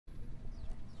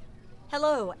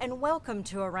Hello and welcome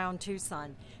to Around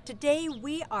Tucson. Today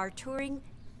we are touring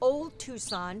Old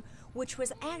Tucson, which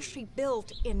was actually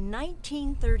built in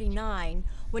 1939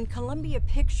 when Columbia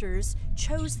Pictures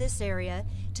chose this area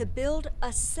to build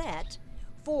a set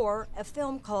for a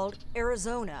film called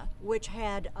Arizona, which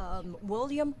had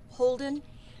William Holden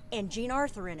and Jean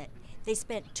Arthur in it. They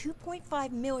spent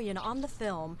 $2.5 million on the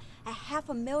film.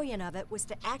 $500,000 of it was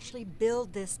to actually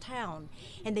build this town,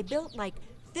 and they built like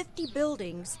 50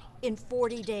 buildings in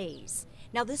 40 days.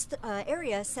 Now this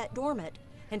area sat dormant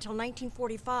until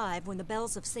 1945 when The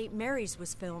Bells of St. Mary's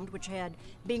was filmed, which had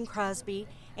Bing Crosby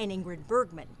and Ingrid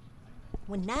Bergman.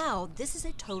 Well, now this is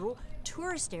a total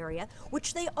tourist area,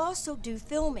 which they also do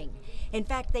filming. In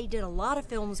fact, they did a lot of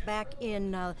films back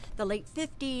in the late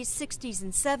 50s, 60s,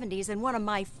 and 70s, and one of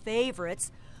my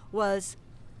favorites was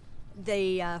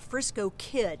the Frisco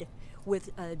Kid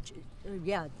with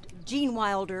Gene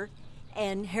Wilder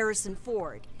and Harrison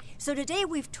Ford. So today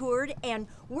we've toured and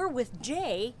we're with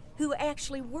Jay, who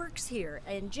actually works here.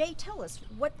 And Jay, tell us,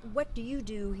 what do you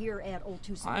do here at Old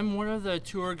Tucson? I'm one of the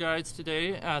tour guides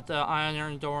today at the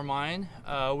Iron Door Mine.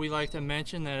 We like to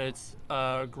mention that it's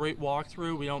a great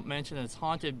walkthrough. We don't mention it's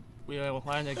haunted. We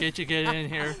want to get in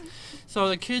here. So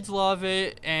the kids love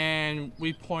it, and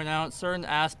we point out certain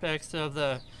aspects of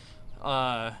the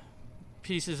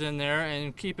pieces in there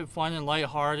and keep it fun and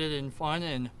lighthearted and fun,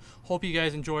 and hope you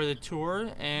guys enjoy the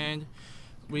tour, and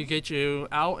we get you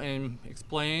out and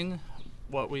explain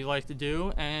what we like to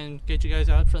do and get you guys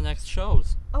out for the next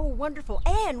shows. Oh, wonderful.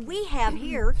 And we have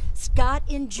here Scott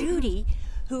and Judy,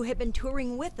 who have been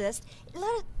touring with us.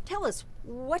 Tell us,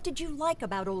 what did you like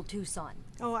about Old Tucson?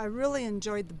 Oh, I really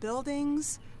enjoyed the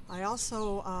buildings. I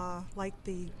also liked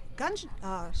the gun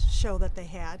show that they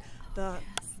had.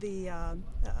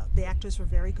 The actors were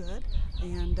very good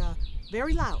and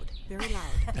very loud, very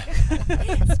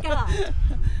loud. Scott.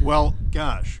 Well,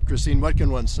 gosh, Christine, what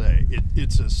can one say?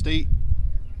 It's a state,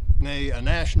 nay, a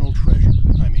national treasure.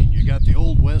 I mean, you got the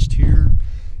Old West here.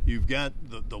 You've got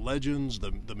the legends,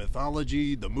 the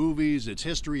mythology, the movies, its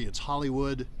history, it's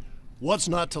Hollywood. What's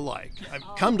not to like?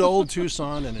 Come to Old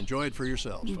Tucson and enjoy it for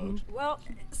yourselves, folks. Well,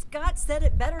 Scott said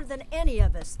it better than any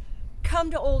of us.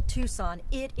 Come to Old Tucson.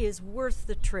 It is worth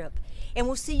the trip. And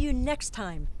we'll see you next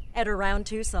time at Around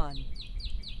Tucson.